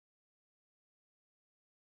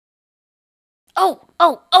Oh,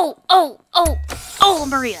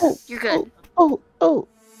 Maria, you're good. Oh.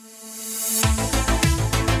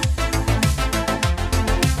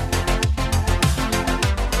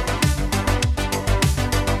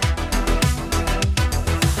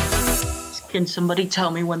 Can somebody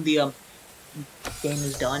tell me when the game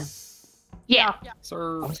is done? Yeah.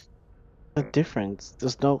 Sir. What's the difference?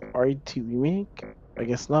 There's no RE2 remake? I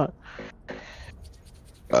guess not.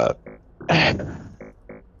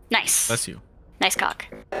 Nice. Bless you. Nice cock.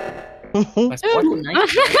 Nice what?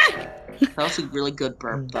 Nice. That was a really good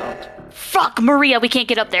burp, though. Fuck, Maria, we can't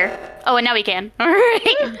get up there. Oh, and now we can. Alright.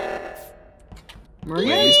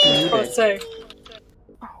 Maria is muted.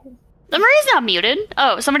 The Maria's not muted.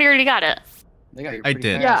 Oh, somebody already got it. I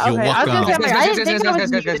did. Yeah, You're okay. I was welcome. gonna say, I didn't think I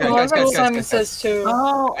was muted. Simon says too.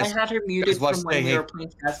 Oh, I had her muted watch from when we were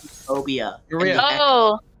playing Phasmophobia. Maria.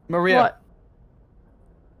 Oh. Maria. What?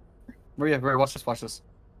 Maria, watch this.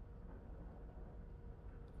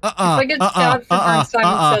 If I get stabbed from her,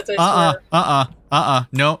 Simon says I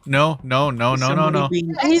swear. No.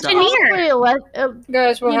 He's in here.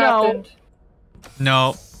 Guys, what happened?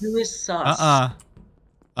 No. Who is sus?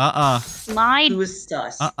 My Who is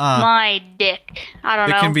sus? my dick. I don't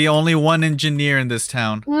know. There can be only one engineer in this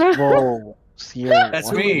town. Whoa. Sierra, That's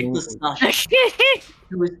what? me. Who is the sus?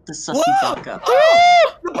 Who is the sussy baka?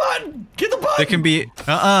 Oh! The button! Get the button! There can be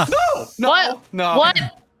No! What? No. What?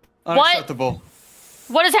 Unacceptable.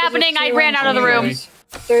 What is happening? I ran out of the room.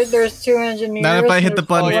 There's two engineers. Not if I hit the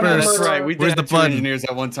button Oh, yeah, first. that's right. We did Where's have the two button? engineers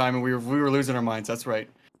at one time, and we were losing our minds. That's right.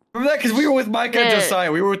 Remember that? Because we were with Micah and Yeah.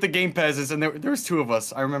 Josiah. We were with the Game Peasants, and there was two of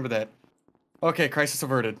us. I remember that. Okay, crisis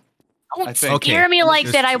averted. I Don't think. scare me like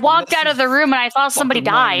There's that. I walked out of the room and I thought somebody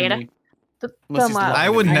fucking lying to died. me. The Unless he's lab. lying. I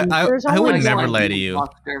would There's I would only never one. lie to you.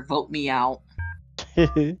 Impostor, vote me out.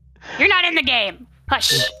 You're not in the game.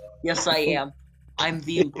 Hush. Yes, I am. I'm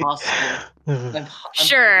the imposter. I'm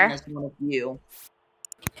Sure. as one of you.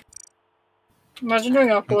 Imagine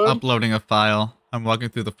doing I'm upload. uploading a file. I'm walking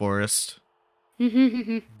through the forest.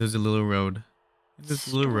 There's a little road. There's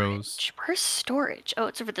a little rose. Storage. Where's storage? Oh,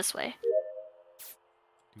 it's over this way.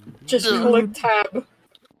 Just click tab.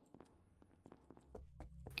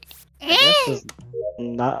 This is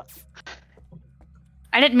not.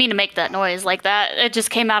 I didn't mean to make that noise like that. It just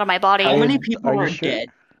came out of my body. How many people Are you are sure? dead?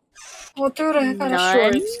 Oh, dude, I got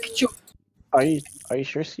None. a short. Are you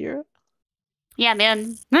sure, Sierra? Yeah,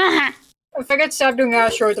 man. If I get stabbed doing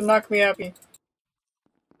asteroids, I'm not gonna be happy.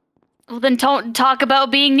 Well, then don't talk about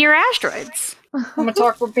being near asteroids. I'm gonna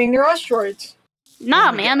talk about being near asteroids.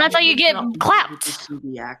 Nah, man, that's how you get Not clapped. to see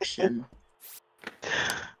the action.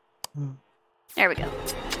 There we go.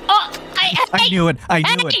 Oh, I knew it. I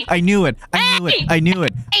knew it. I knew it. I knew it. I knew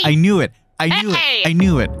it. I knew it. I knew it. I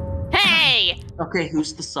knew it. Hey! Okay,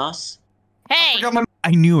 who's the sus? Hey! I forgot my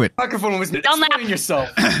I knew it. microphone was. Dunlap. Explain yourself.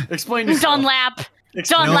 Explain yourself. Dunlap!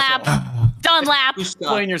 Explain Dunlap! yourself. Dunlap! Who's sus?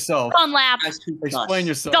 Explain yourself. Dunlap! Guys, who's Explain sus?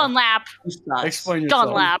 yourself. Dunlap! Who's sus? Explain yourself.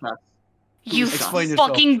 Dunlap! Who's sus? You Explain yourself.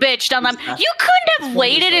 fucking bitch, Dunlap. Who's that? You couldn't have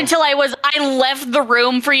waited until I left the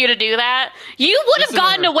room for you to do that. You would have Listen to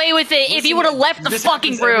gotten her. away with it if you would have left the This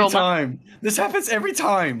fucking happens every room. time. This happens every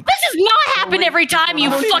time. This does not happen every time, you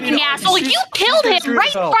I don't fucking even know. asshole. She's- You she's killed gonna him screw right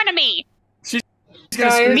in herself. front of me. She's gonna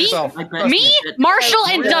Guys, screw me- herself. Me, Marshall,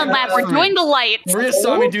 and Maria, Dunlap were Maria. doing the lights. Maria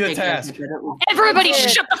saw me do the Okay, guys, task. you better- Everybody Yeah.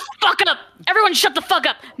 shut the fuck up! Everyone shut the fuck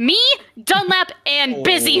up! Me, Dunlap, and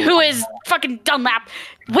Busy, who is fucking Dunlap,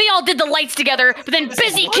 we all did the lights together, but then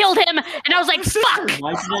Busy killed him, and I was like, fuck!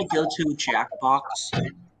 Why did I go to Jackbox?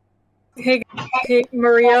 Hey,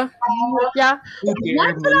 Maria. Yeah. Who dare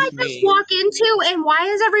What did I move just me? walk into, and why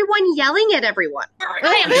is everyone yelling at everyone?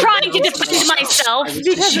 I am trying to defend myself!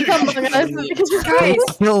 Because it's Among Us. Because it's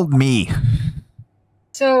Guys, Killed me.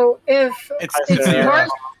 so if It's Fair. Mar-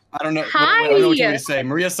 I don't know. Hi. I don't know what you want to say.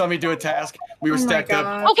 Maria saw me do a task. We were Oh my stacked up.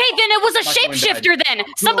 God. Okay, then it was a Not going shapeshifter then!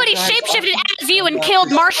 Somebody guys, shapeshifted as you and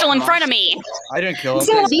killed Marshall in front of me! I didn't kill him.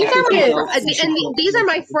 So these are these are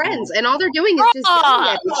my friends, and all they're doing is just yelling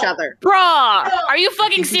at each other. Bruh! Are you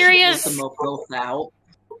fucking Think we should serious? let them both out?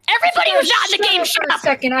 Everybody who's not in the game, shut for a up!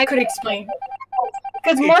 second, I could explain.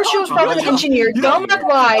 Because Marshall's probably the engineer. Dunlap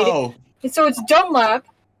lied, Oh, and so it's Dunlap,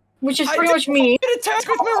 which is I pretty did- much me. I did a task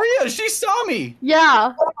with Maria. She saw me.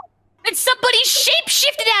 Yeah. And somebody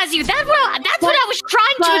shapeshifted as you! That's what I was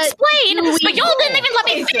trying to But explain, we- but y'all didn't even let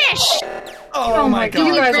me finish! Oh my Do Do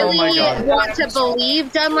you god. guys- Oh my really god. want to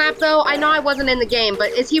believe Dunlap, though? I know I wasn't in the game, but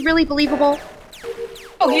is he really believable?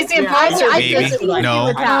 Oh, he's the Yeah, imposter. I Maybe. just think No.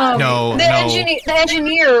 you attacked. No, the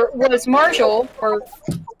engineer was Marshall, or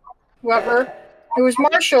whoever. It was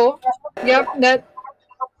Marshall. Yep, that.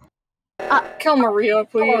 Kill Maria,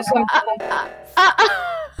 please.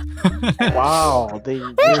 Wow, they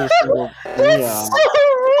really singled me out. So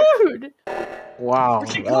rude. Wow,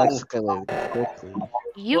 Where'd she that go? escalated quickly.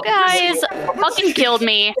 You guys fucking killed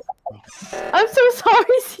me. I'm so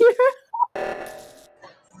sorry, Sierra.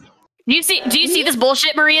 Do you see this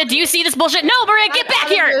bullshit, Maria? Do you see this bullshit? No, Maria, get back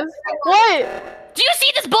here! What? Do you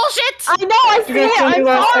see this bullshit? I know, I see You guys it. told me I'm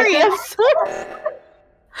last sorry. second. I'm sorry.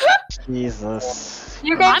 Jesus.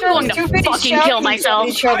 You guys I'm are going to too busy fucking shouting kill at myself.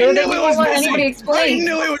 each other that I knew you it won't was let busy. anybody I explain.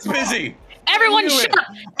 knew it was busy. Everyone knew shut it. up!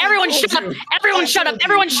 Everyone I told shut up! you. Everyone I shut up! told you.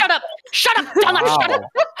 Everyone shut up! Shut up! Dunlap, shut up!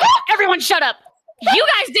 Everyone shut up! You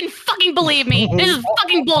guys didn't fucking believe me! This is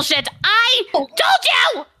fucking bullshit! I told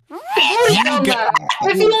you! Voted You down get- that.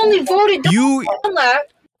 If you only voted You down that,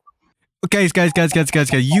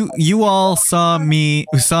 guys. You all saw me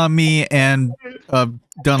and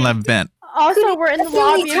Dunlap vent. Also, we're in the that's the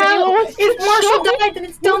only lobby. count. If Marshall died, then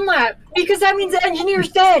it's Dunlap. Because that means the engineer's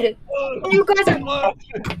dead. And you guys are...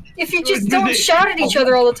 If you just don't shout at each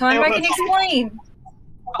other all the time, I can explain.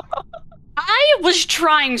 I was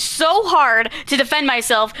trying so hard to defend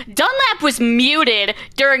myself. Dunlap was muted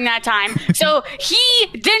during that time, so he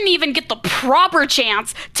didn't even get the proper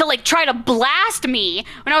chance to like try to blast me.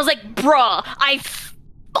 When I was like, "Bruh, I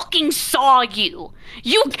fucking saw you.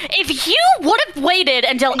 If you would have waited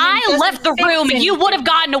until And it I doesn't left the fix room, you anything. would have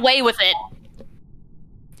gotten away with it."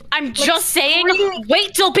 I'm just saying,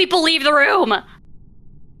 wait till people leave the room.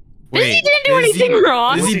 Busy didn't do anything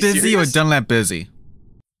wrong. Is he Was he busy or serious? Dunlap busy?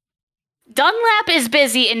 Dunlap is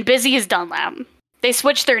busy and Busy is Dunlap. They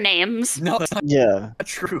switched their names. No, that's not Yeah.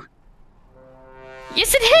 true.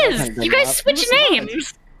 Yes, it is. You guys switch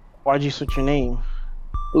names. Why'd you switch your name?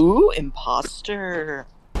 Ooh, imposter.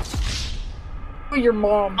 Oh, your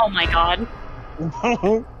mom. Oh my god.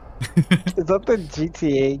 Is that the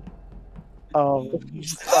GTA? Oh,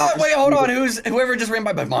 wait, hold on. Whoever just ran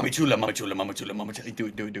by Mommy Chula, Mommy Chula, Mommy Chula, Mommy Chula. Do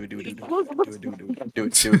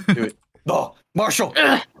it. Oh, Marshall.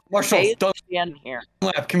 Marshall, Hey, stand here.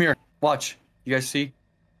 Dunlap, come here. Watch. You guys see?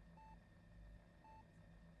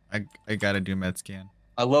 I gotta do med scan.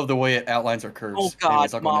 I love the way it outlines our curves. Oh god,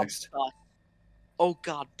 Anyways, I'll go mom next. sus. Oh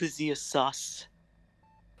god, busy as sus.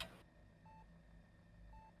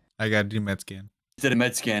 I gotta do med scan. Did a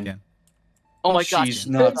med scan. Yeah. Oh my god, She's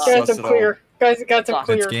not Guys, sus I'm at all. clear. Guys, I'm Stop.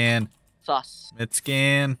 Med clear. scan. sus. Med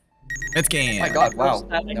scan. Med scan. Oh my god, wow.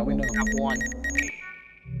 That Now we know. got one.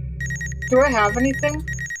 Do I have anything?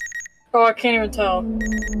 Oh, I can't even tell.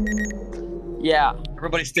 Yeah.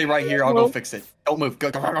 Everybody stay right here. I'll Well- go fix it. Don't move.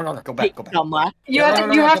 Go back. Go back. Dunlap. You No, have no, to.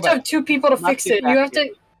 no, You no, have go to have back. 2 people to Not fix too it. You have back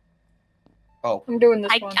to. Oh. I'm doing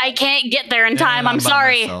this one. I can't get there in time. Yeah, I'm by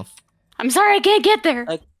sorry. myself. I'm sorry I can't get there.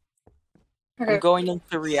 Okay. I'm going into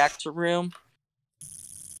the reactor room.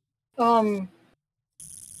 I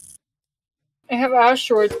have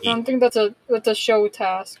asteroids. I don't think that's a show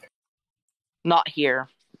task. Not here.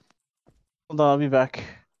 Hold on, I'll be back.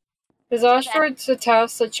 Is asteroids a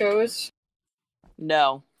task that shows?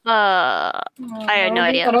 No. I had no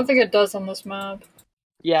idea. I don't think it does on this map.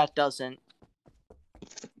 Yeah, it doesn't.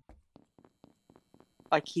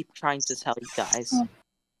 I keep trying to tell you guys.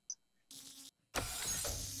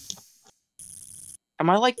 Am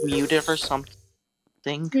I like muted or something?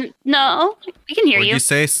 No, we can hear What'd you. you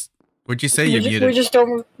say? What'd you say? You're We muted. just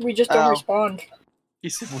don't Oh. respond. He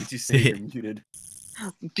said, what'd you say? You're muted.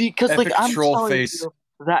 Because like Epic I'm troll telling face. you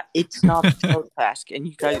that it's not a show task, and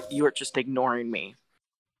you are just ignoring me.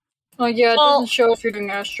 Oh yeah, it Well- doesn't show if you're doing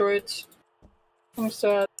asteroids. I'm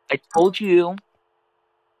sad. I told you.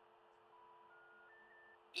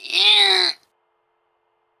 Yeah.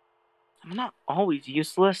 I'm not always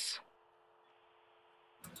useless.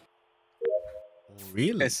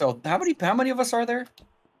 Really? Okay, so how many of us are there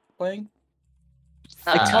playing?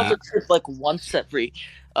 I tell the truth like once every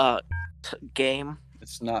game.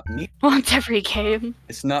 It's not me. Once every game.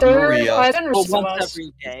 It's not There, Maria. I didn't Well, receive once us.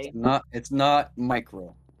 every day. It's not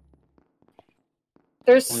Micro.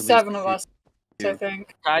 There's Only 7 these of us, I two.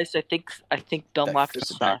 think. Guys, I think Dunlap That is fits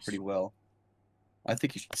the back sus. pretty well. I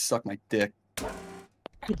think you should suck my dick.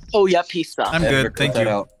 Oh yeah, peace out. I'm Editor, good, thank cut that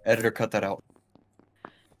you. out. Editor, cut that out.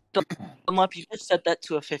 Dunlap, you just said that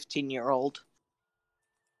to a 15-year-old.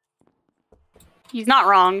 He's not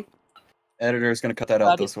wrong. Editor's gonna cut that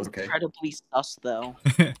out though, so it's okay. Incredibly sus though.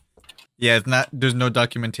 Yeah, it's not. There's no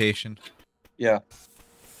documentation. Yeah.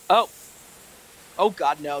 Oh. Oh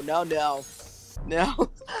god, no.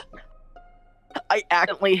 I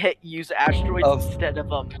accidentally hit use asteroids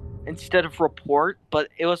instead of report, but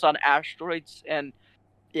it was on asteroids, and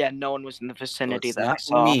yeah, no one was in the vicinity It's that I not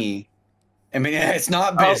saw. me. I mean, it's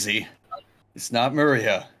not busy. It's not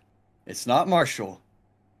Maria. It's not Marshall.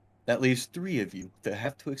 That leaves 3 of you that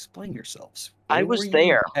have to explain yourselves. I Where was were you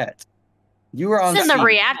there. At? You were on It's in the scene.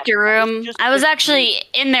 reactor room. I was actually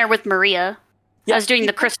in there with Maria. I was doing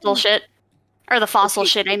the crystal shit. Or the fossil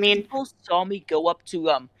shit, I mean. People saw me go up to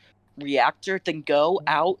reactor, then go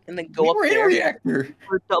out, and then go We up were in a there. reactor.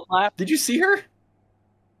 Did you see her?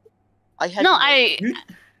 I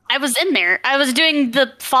was in there. I was doing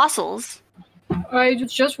the fossils. I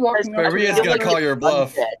was just walking up. Maria's gonna call your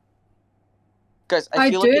bluff. Guys, I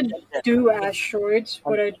feel did like do asteroids,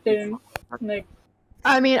 but I didn't like.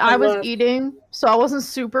 I mean, I was left. eating, so I wasn't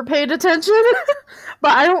super paying attention.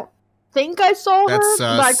 But I don't think I saw her, That's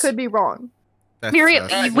but I sus. could be wrong.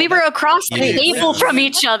 Maria, we were across the Yeah. table from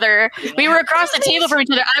each other. We were across the table from each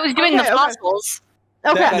other. I was doing the Okay. fossils.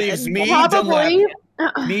 Okay, That leaves me, probably.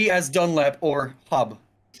 Dunlap, me as Dunlap or Hub.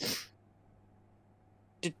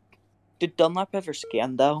 Did Dunlap ever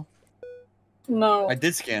scan though? No. I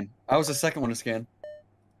did scan. I was the second one to scan.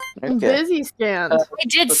 Busy scanned. I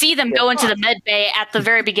did see them go into the med bay at the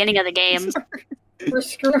very beginning of the game. We're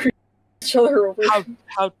screwing each other over.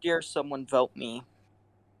 How dare someone vote me?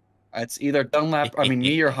 It's either Dunlap,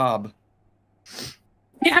 me or Hob.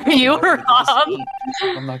 Yeah, you were Bob.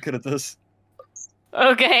 I'm not good at this.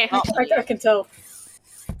 Okay. I can tell.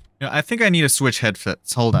 You know, I think I need to switch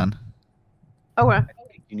headsets. Hold on. Okay.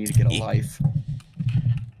 You need to get a life.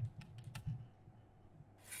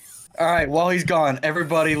 Alright, while he's gone,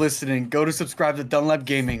 everybody listening, go to subscribe to Dunlap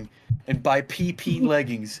Gaming and buy PP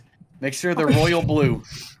leggings. Make sure they're royal blue.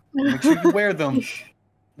 Make sure you wear them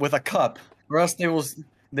with a cup, or else they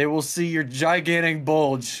will see your gigantic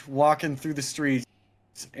bulge walking through the streets,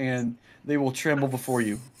 and they will tremble before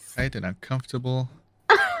you. Tight and uncomfortable.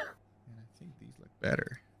 And I think these look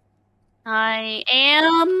better. I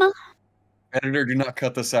am. Editor, do not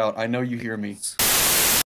cut this out. I know you hear me.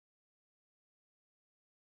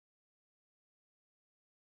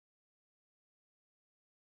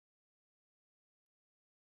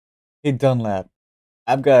 Hey Dunlap,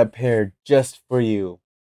 I've got a pair just for you.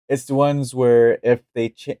 It's the ones where if they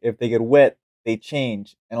get wet, they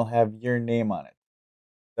change and it'll have your name on it.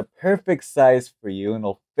 The perfect size for you and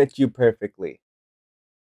it'll fit you perfectly.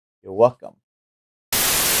 You're welcome.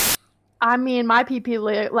 I mean, my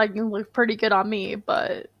PP leggings look pretty good on me,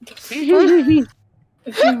 but. If you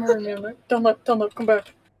remember, Dunlap, come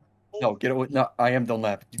back. No, get away. No, I am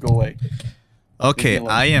Dunlap. You go away. Okay, Leave me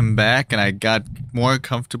alone. I am back and I got more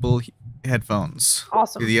comfortable headphones.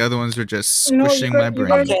 Awesome. The other ones are just No, squishing my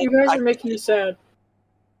brain. You guys are making me sad.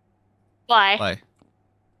 Why? Why?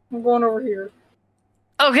 I'm going over here.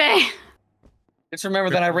 Okay. Just remember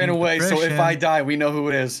that I ran away, so if I die, we know who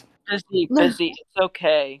it is. Busy, it's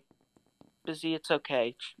okay. Busy, it's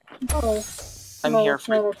okay. Oh. I'm No, here it's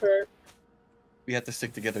for not you. okay. We have to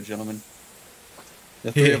stick together, gentlemen.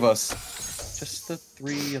 The 3 of us. Just the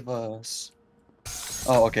 3 of us.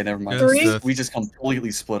 Oh, okay, never mind. Just We just completely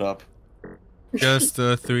split up. Just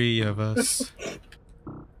the 3 of us.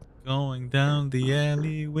 Going down the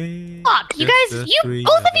alleyway. Fuck, you guys,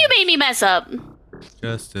 both of you made me mess up.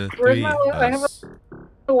 Just the Where's 3 my? of I have us.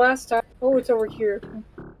 the last time. Oh, it's over here.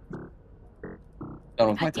 Done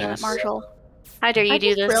with my God damn it, task. Marshall. How dare you I do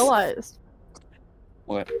just this? realized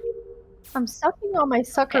What? I'm sucking on my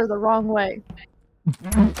sucker the wrong way.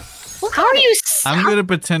 How are you? I'm gonna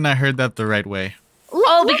pretend I heard that the right way.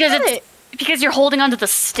 Oh, because you're holding onto the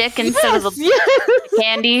stick instead of the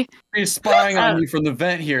candy. She's spying on you from the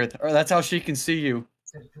vent here. Or that's how she can see you.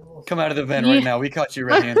 Come out of the vent right now. We caught you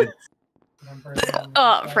red-handed.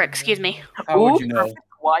 Oh, frick, excuse me. How would you know?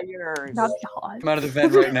 Wires. That'd be hot. Come out of the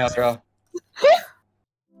vent right now, bro.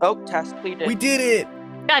 Oh, task completed. We did it!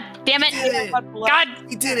 God damn it! God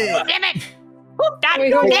We did it! damn it! God Wait,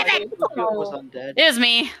 damn hold it! on. was undead. It was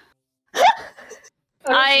me.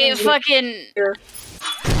 I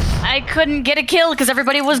couldn't get a kill because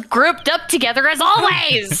everybody was grouped up together as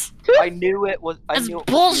always. I knew it was. I That's knew it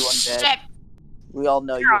was you bullshit. undead. We all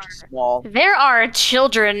know you're small. There are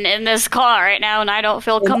children in this call right now, and I don't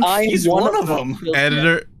feel comfortable. He's one of them.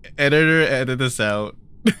 Editor, edit this out.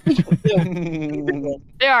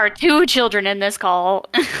 There are 2 children in this call.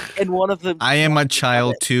 And one of them. I am a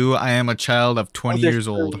child too. I am a child of 20 years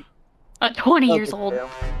old. 20 years old.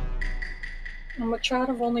 I'm a child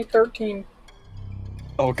of only 13.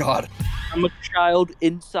 Oh god. I'm a child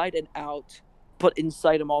inside and out, but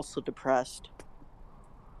inside I'm also depressed.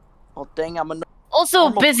 Oh dang, I'm a. Also,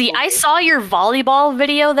 Busy, I saw your volleyball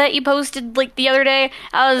video that you posted like the other day.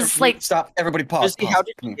 I was like, Stop. Everybody pause. Busy, pause. how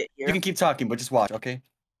did Come you here. get here? You can keep talking, but just watch, okay?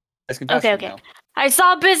 okay. I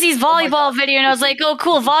saw Busy's volleyball video and I was like, oh,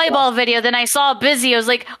 cool, volleyball video. Then I saw Busy. I was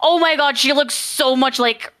like, oh my god, she looks so much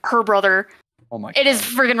like her brother. Oh my. It is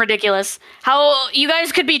friggin' ridiculous. How you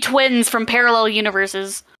guys could be twins from parallel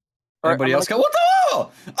universes. Anybody else? What the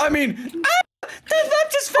hell? I mean, that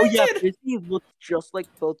just Oh vented. yeah, Busy looks just like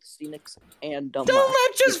both Scenics and Dunlap.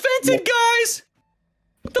 Dunlap just vented, guys.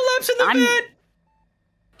 Dunlap's in the vent.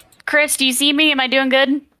 Chris, do you see me? Am I doing good?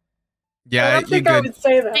 I Yeah, don't you're think I good. would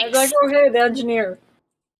say that. I'd be like, oh hey, the engineer.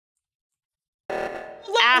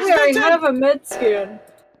 I have a med scan.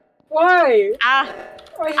 Why? I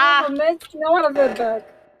have a med. No, I have a med back.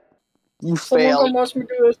 You Someone failed. come watch me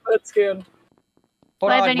do this med scan.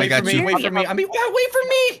 Hold on, wait got for you. me, wait for me. I mean, wait for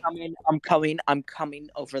me. I'm coming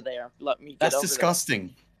over there. Let me get That's over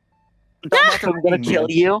disgusting. there. Dunlap, I'm gonna kill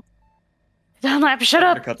you. Dunlap, shut I'm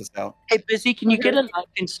up. gonna cut this out. Hey, Busy, can you get a knife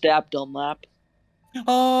and stab Dunlap?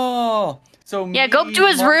 Oh, so Yeah, go up to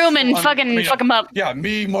his room and fuck him up. Yeah,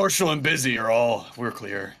 me, Marshall, and Busy we're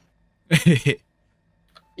clear.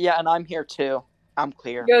 Yeah, and I'm here too. I'm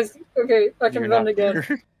clear. You guys, okay, I can You're vent not again.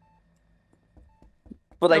 clear.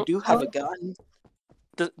 But I do have a gun.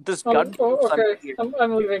 This Oh, gun oh, proves I'm okay, clear.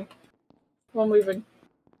 I'm leaving. I'm leaving.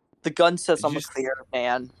 The gun says Did I'm you a just- clear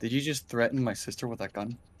man. Did you just threaten my sister with that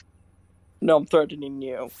gun? No, I'm threatening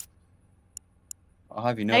you. I'll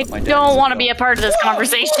have you know I that my dad don't is want to be a part of this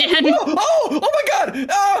conversation. Oh my god!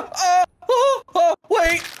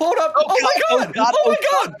 Wait, hold up! Oh my god! Oh my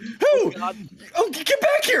god! Who? Oh, get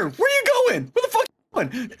back here! Where are you going? Where the fuck are you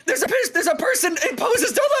going? There's a person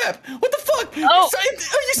imposes Dunlap! What the fuck? Oh.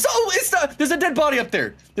 You saw there's a dead body up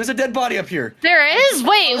there. There's a dead body up here. There is?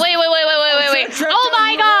 Wait. Oh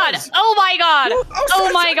my god! Oh my god! Oh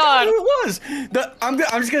my god! Who it was? I'm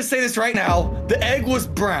just gonna say this right now. The egg was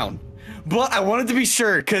brown, but I wanted to be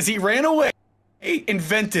sure because he ran away.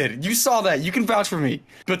 Invented. You saw that. You can vouch for me.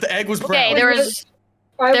 But the egg was brown. Okay, there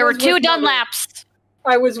were two Dunlaps.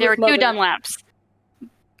 I was. There were with two Mother. Dunlaps.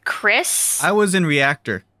 Chris. I was in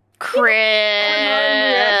reactor. Chris.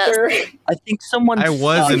 I think someone. I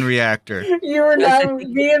was in reactor. You were not.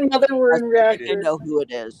 Me and Mother were in I reactor. know who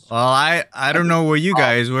it is. Well, I don't know where you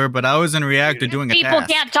guys were, but I was in reactor doing a People task.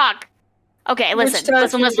 can't talk. Okay, Which listen.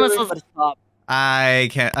 task Listen. were you doing? Listen. I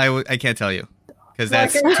can't tell you because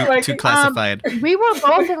Like, that's like, too classified. We were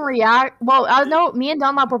both in react. Well, I know me and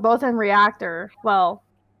Dunlap were both in reactor. Well,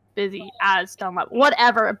 Busy as Dunlap.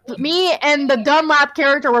 Whatever. Me and the Dunlap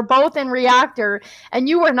character were both in reactor, and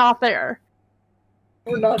you were not there.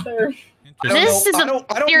 We're not there. This is a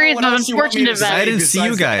series of unfortunate events. I didn't see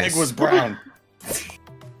you The guys. egg was brown. It's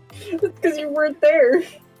because you weren't there.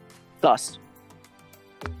 Thus.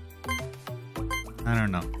 I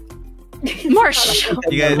don't know. Marsh.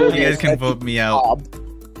 You guys can vote me out.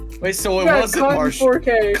 Wait, so it You got wasn't caught in Marsh.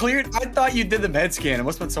 4K. Cleared. I thought you did the med scan. It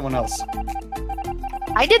must have been someone else.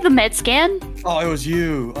 I did the med scan. Oh, it was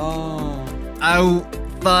you. Oh. I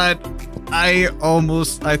thought.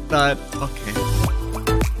 Okay.